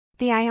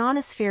The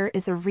ionosphere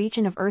is a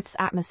region of Earth's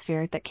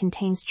atmosphere that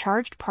contains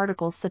charged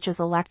particles such as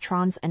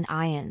electrons and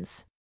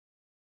ions.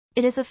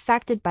 It is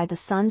affected by the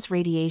sun's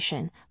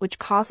radiation, which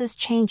causes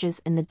changes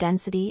in the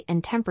density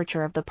and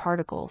temperature of the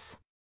particles.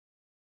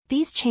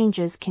 These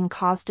changes can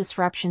cause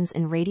disruptions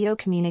in radio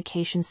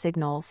communication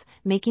signals,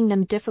 making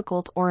them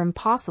difficult or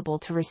impossible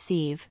to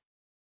receive.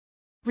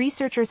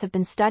 Researchers have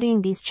been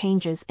studying these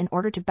changes in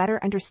order to better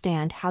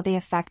understand how they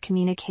affect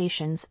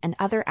communications and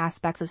other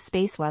aspects of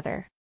space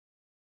weather.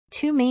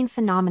 Two main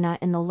phenomena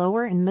in the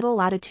lower and middle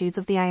latitudes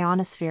of the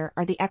ionosphere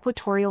are the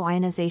equatorial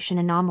ionization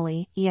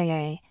anomaly,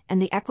 EIA, and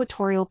the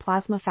equatorial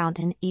plasma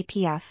fountain,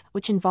 EPF,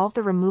 which involve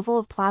the removal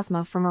of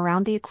plasma from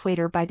around the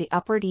equator by the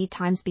upward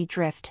E/B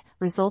drift,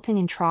 resulting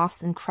in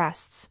troughs and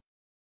crests.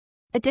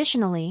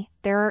 Additionally,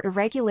 there are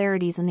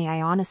irregularities in the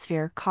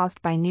ionosphere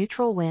caused by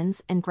neutral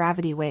winds and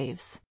gravity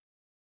waves.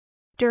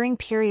 During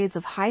periods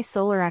of high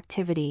solar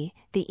activity,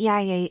 the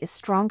EIA is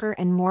stronger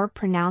and more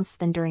pronounced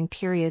than during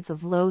periods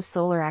of low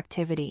solar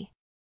activity.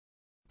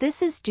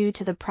 This is due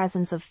to the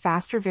presence of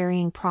faster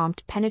varying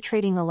prompt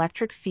penetrating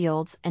electric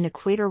fields and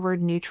equatorward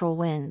neutral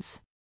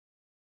winds.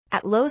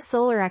 At low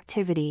solar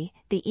activity,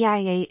 the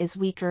EIA is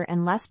weaker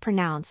and less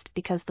pronounced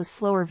because the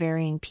slower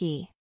varying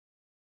P.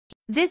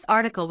 This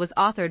article was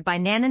authored by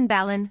Nanan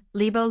Balan,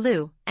 LiBo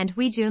Liu, and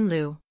HuiJun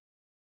Liu.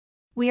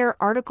 We are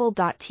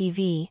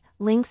RTCLTV,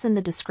 links in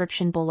the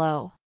description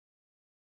below.